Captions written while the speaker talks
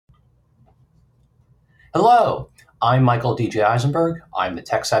Hello, I'm Michael DJ Eisenberg. I'm the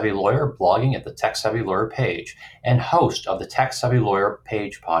Tech Savvy Lawyer blogging at the Tech Savvy Lawyer page and host of the Tech Savvy Lawyer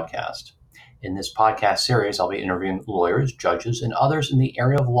page podcast. In this podcast series, I'll be interviewing lawyers, judges, and others in the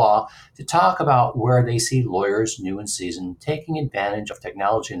area of law to talk about where they see lawyers, new and seasoned, taking advantage of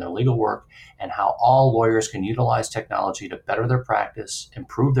technology in their legal work and how all lawyers can utilize technology to better their practice,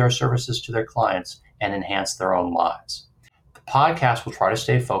 improve their services to their clients, and enhance their own lives. The podcast will try to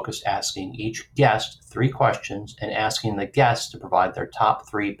stay focused, asking each guest 3 questions and asking the guests to provide their top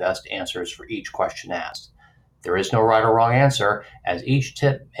 3 best answers for each question asked. There is no right or wrong answer, as each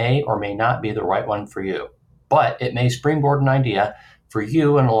tip may or may not be the right one for you, but it may springboard an idea for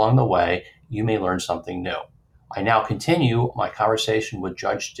you, and along the way, you may learn something new. I now continue my conversation with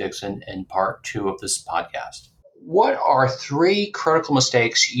Judge Dixon in part 2 of this podcast. What are 3 critical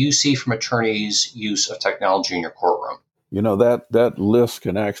mistakes you see from attorneys' use of technology in your courtroom? You know, that list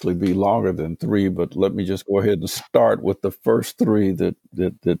can actually be longer than 3, but let me just go ahead and start with the first 3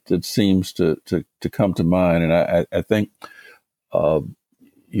 that seems to come to mind. And I think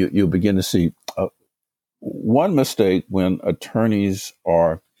you'll begin to see one mistake when attorneys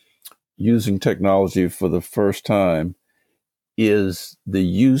are using technology for the first time is the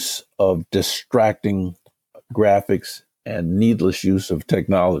use of distracting graphics and needless use of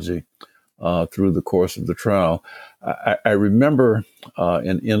technology through the course of the trial. I remember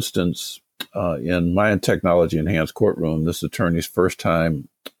an instance in my technology enhanced courtroom, this attorney's first time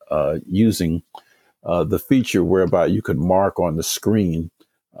using the feature whereby you could mark on the screen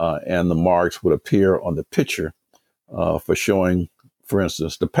and the marks would appear on the picture for showing, for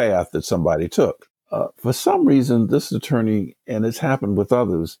instance, the path that somebody took. For some reason, this attorney, and it's happened with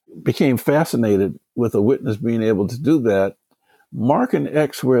others, became fascinated with a witness being able to do that. Mark an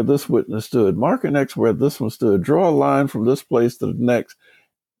X where this witness stood, mark an X where this one stood, draw a line from this place to the next.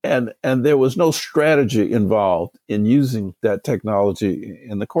 And there was no strategy involved in using that technology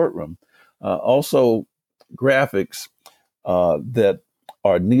in the courtroom. Also, graphics that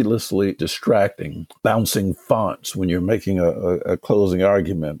are needlessly distracting, bouncing fonts when you're making a closing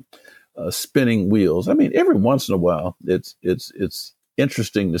argument, spinning wheels. I mean, every once in a while, it's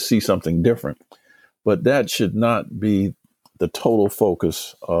interesting to see something different, but that should not be the total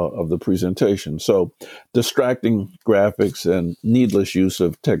focus of the presentation. So distracting graphics and needless use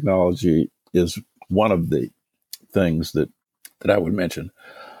of technology is one of the things that I would mention.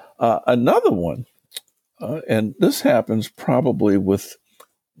 Another one, and this happens probably with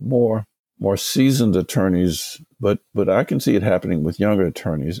more seasoned attorneys, but I can see it happening with younger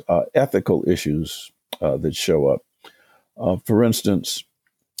attorneys, ethical issues that show up. For instance,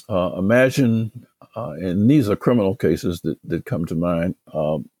 imagine, and these are criminal cases that come to mind,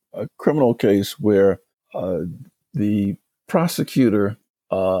 a criminal case where the prosecutor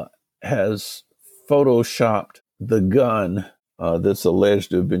has photoshopped the gun that's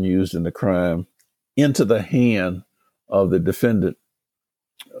alleged to have been used in the crime into the hand of the defendant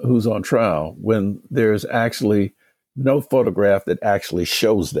who's on trial, when there's actually no photograph that actually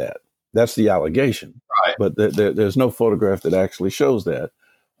shows that. That's the allegation. Right. But there's no photograph that actually shows that.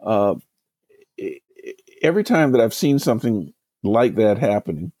 Every time that I've seen something like that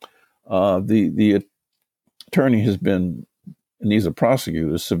happening, the attorney has been, and these are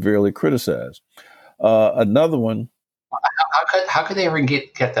prosecutors, severely criticized. Another one. How could they ever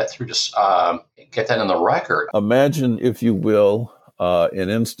get that through? Just get that in the record. Imagine, if you will, an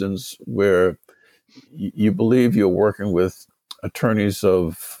instance where you believe you're working with attorneys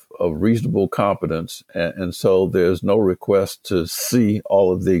of reasonable competence, and so there's no request to see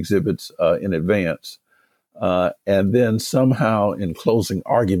all of the exhibits in advance. And then somehow in closing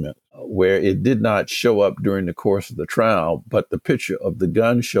argument, where it did not show up during the course of the trial, but the picture of the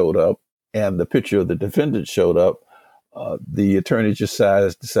gun showed up and the picture of the defendant showed up, the attorney just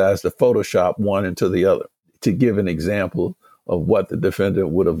decides to Photoshop one into the other to give an example of what the defendant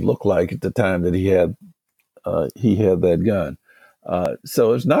would have looked like at the time that he had that gun.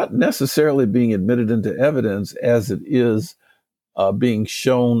 So it's not necessarily being admitted into evidence as it is being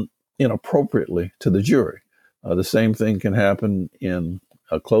shown inappropriately to the jury. The same thing can happen in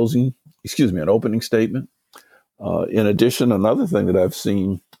an opening statement. In addition, another thing that I've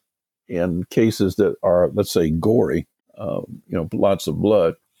seen in cases that are, let's say, gory, lots of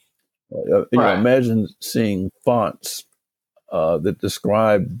blood. Right. Imagine seeing fonts that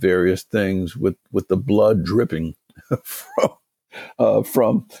describe various things with the blood dripping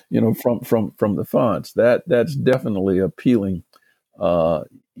from the fonts. That's definitely appealing.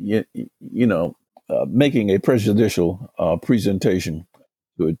 Making a prejudicial presentation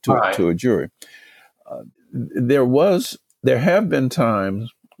to a jury. There have been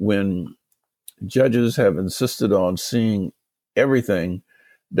times when judges have insisted on seeing everything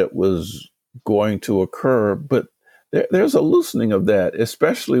that was going to occur, but there's a loosening of that,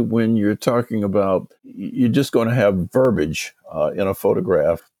 especially when you're talking about you're just going to have verbiage in a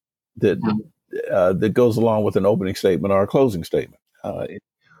photograph that that goes along with an opening statement or a closing statement.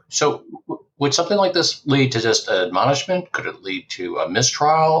 So, would something like this lead to just admonishment? Could it lead to a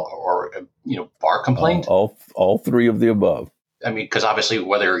mistrial or a, bar complaint? All three of the above. I mean, because obviously,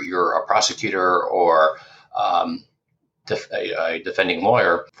 whether you're a prosecutor or a defending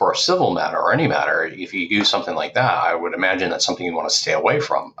lawyer for a civil matter or any matter, if you do something like that, I would imagine that's something you want to stay away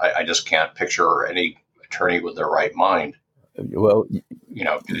from. I just can't picture any attorney with their right mind. Well,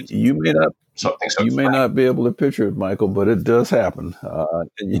 you may not. You may not be able to picture it, Michael, but it does happen.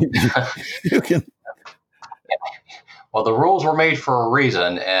 You can. Well, the rules were made for a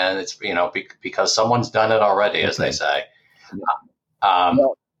reason, and it's because someone's done it already, as they say.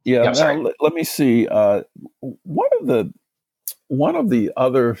 Let me see. One of the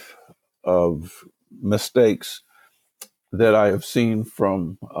other mistakes that I have seen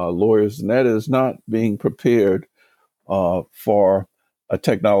from lawyers, and that is not being prepared for a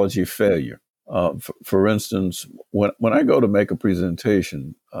technology failure. For instance, when I go to make a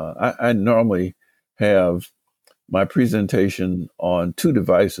presentation, I normally have my presentation on two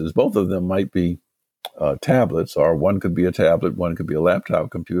devices. Both of them might be tablets, or one could be a tablet, one could be a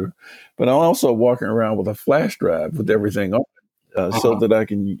laptop computer. But I'm also walking around with a flash drive with everything on it, so that I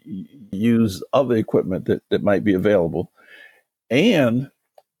can use other equipment that might be available. And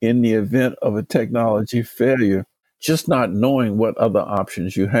in the event of a technology failure, just not knowing what other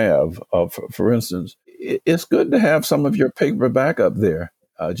options you have. For instance, it's good to have some of your paper backup there,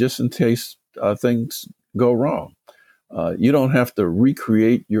 just in case things go wrong. You don't have to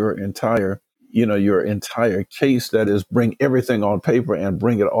recreate your entire case, that is, bring everything on paper and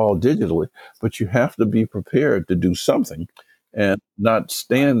bring it all digitally, but you have to be prepared to do something and not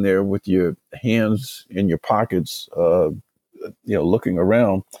stand there with your hands in your pockets, looking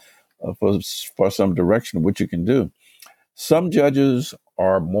around for some direction of what you can do. Some judges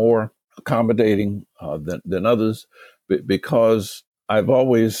are more accommodating than others, because I've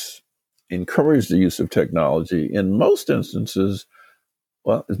always encouraged the use of technology. In most instances,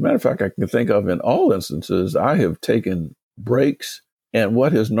 well, as a matter of fact, I can think of in all instances, I have taken breaks. And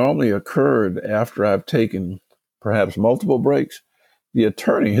what has normally occurred after I've taken perhaps multiple breaks, the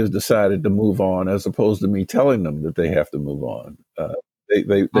attorney has decided to move on, as opposed to me telling them that they have to move on.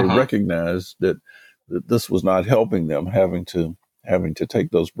 They recognize that this was not helping them, having to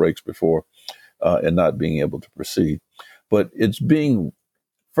take those breaks before and not being able to proceed. But it's being,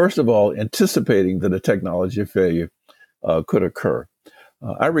 first of all, anticipating that a technology failure could occur.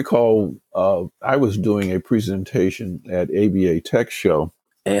 I recall I was doing a presentation at ABA Tech Show,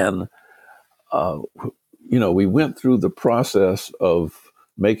 and we went through the process of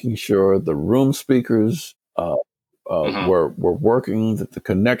making sure the room speakers were working, that the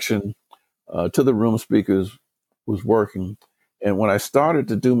connection to the room speakers was working. And when I started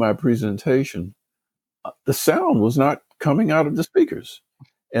to do my presentation, the sound was not coming out of the speakers.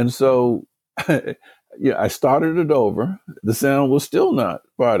 And so I started it over. The sound was still not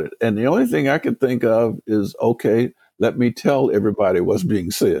parted. And the only thing I could think of is, okay, let me tell everybody what's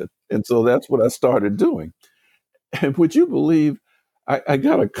being said. And so that's what I started doing. And would you believe, I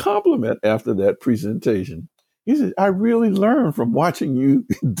got a compliment after that presentation. He said, I really learned from watching you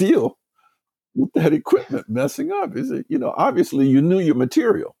deal with that equipment messing up. He said, obviously you knew your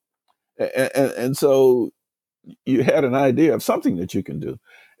material. And so you had an idea of something that you can do.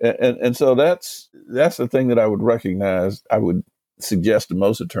 And so that's the thing that I would recognize. I would suggest to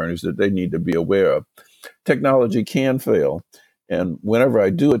most attorneys that they need to be aware of. Technology can fail. And whenever I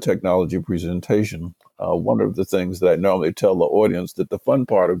do a technology presentation, one of the things that I normally tell the audience, that the fun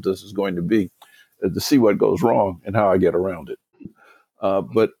part of this is going to be to see what goes wrong and how I get around it.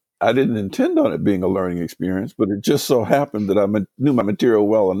 But I didn't intend on it being a learning experience, but it just so happened that I knew my material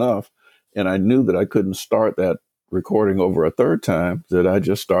well enough, and I knew that I couldn't start that recording over a third time, that I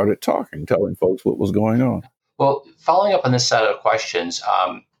just started talking, telling folks what was going on. Well, following up on this set of questions,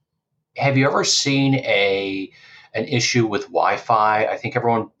 have you ever seen an issue with Wi-Fi? I think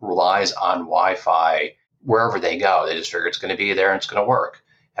everyone relies on Wi-Fi wherever they go. They just figure it's going to be there and it's going to work.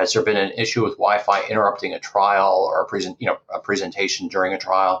 Has there been an issue with Wi-Fi interrupting a trial or a presentation during a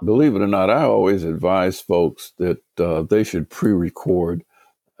trial? Believe it or not, I always advise folks that they should pre-record,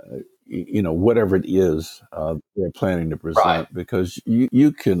 whatever it is they're planning to present, right? Because you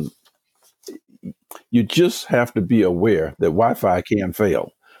just have to be aware that Wi-Fi can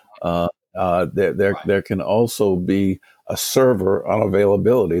fail. There can also be a server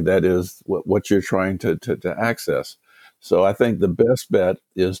unavailability. That is what you're trying to access. So I think the best bet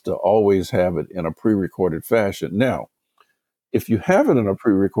is to always have it in a pre-recorded fashion. Now, if you have it in a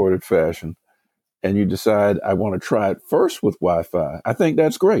pre-recorded fashion and you decide I want to try it first with Wi-Fi, I think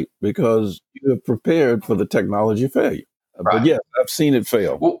that's great because you have prepared for the technology failure. But Right. yes, I've seen it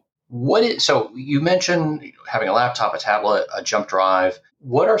fail. Well, so you mentioned having a laptop, a tablet, a jump drive.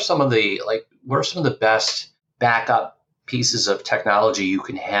 What are some of the best backup pieces of technology you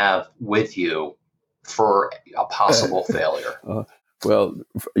can have with you for a possible failure? Well,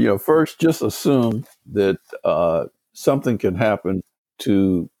 first, just assume that something can happen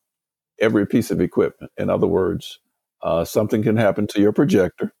to every piece of equipment. In other words, something can happen to your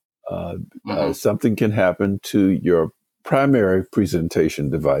projector. Mm-hmm. Something can happen to your primary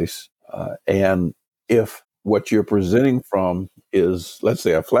presentation device. And if what you're presenting from is, let's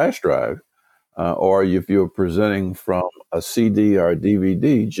say, a flash drive, or if you're presenting from a CD or a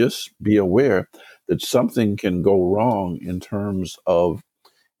DVD, just be aware that something can go wrong in terms of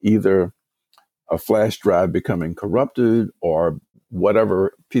either a flash drive becoming corrupted or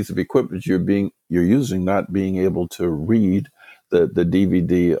whatever piece of equipment you're using not being able to read the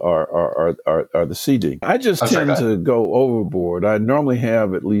DVD or the CD. I just tend to go overboard. I normally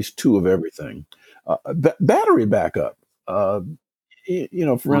have at least two of everything. Battery backup. For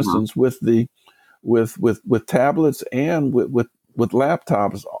instance, with tablets and with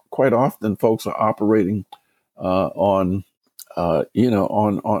laptops, quite often folks are operating on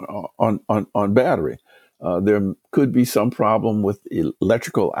on battery. There could be some problem with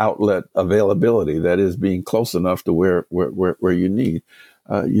electrical outlet availability, that is being close enough to where you need.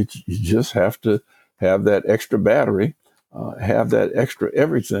 You just have to have that extra battery, have that extra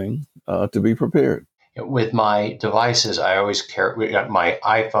everything to be prepared. With my devices, I always carry my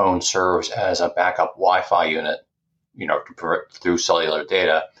iPhone serves as a backup Wi-Fi unit, through cellular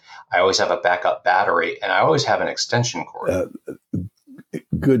data. I always have a backup battery, and I always have an extension cord.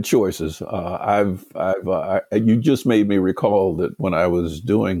 Good choices. You just made me recall that when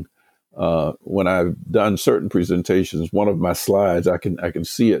I've done certain presentations, one of my slides, I can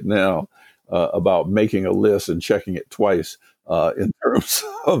see it now, about making a list and checking it twice, in terms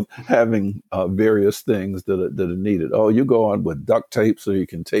of having various things that are needed. Oh, you go on with duct tape so you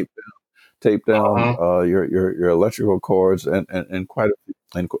can tape down your electrical cords and quite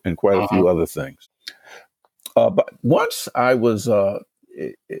a few other things. But once I was,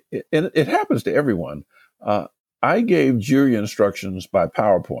 it happens to everyone. I gave jury instructions by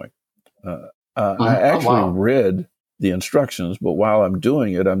PowerPoint. I actually read the instructions, but while I'm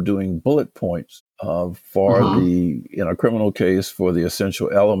doing it, I'm doing bullet points in a criminal case, for the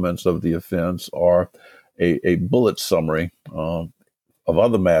essential elements of the offense, or a bullet summary of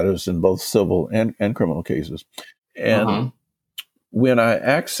other matters in both civil and criminal cases. And when I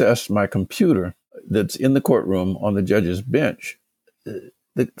access my computer that's in the courtroom on the judge's bench,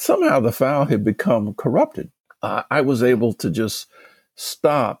 somehow the file had become corrupted. I was able to just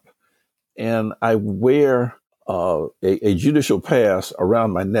stop, and I wear a judicial pass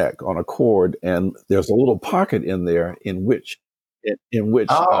around my neck on a cord, and there's a little pocket in there in which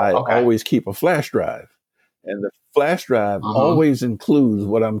I always keep a flash drive. And the flash drive always includes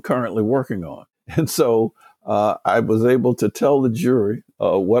what I'm currently working on. And so I was able to tell the jury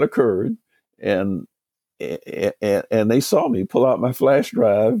what occurred, and they saw me pull out my flash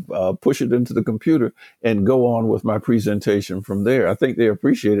drive, push it into the computer, and go on with my presentation from there. I think they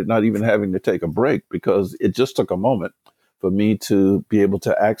appreciated not even having to take a break, because it just took a moment for me to be able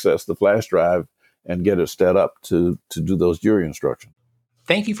to access the flash drive and get it set up to do those jury instructions.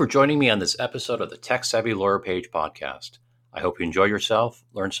 Thank you for joining me on this episode of the Tech Savvy Lawyer Page podcast. I hope you enjoy yourself,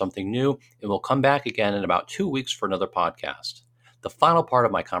 learn something new, and we'll come back again in about 2 weeks for another podcast. The final part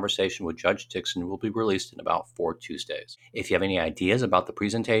of my conversation with Judge Dixon will be released in about 4 Tuesdays. If you have any ideas about the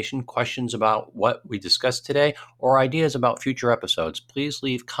presentation, questions about what we discussed today, or ideas about future episodes, please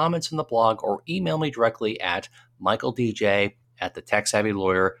leave comments in the blog or email me directly at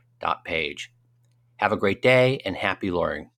michaeldj@thetechsavvylawyer.page. Have a great day and happy lawyering.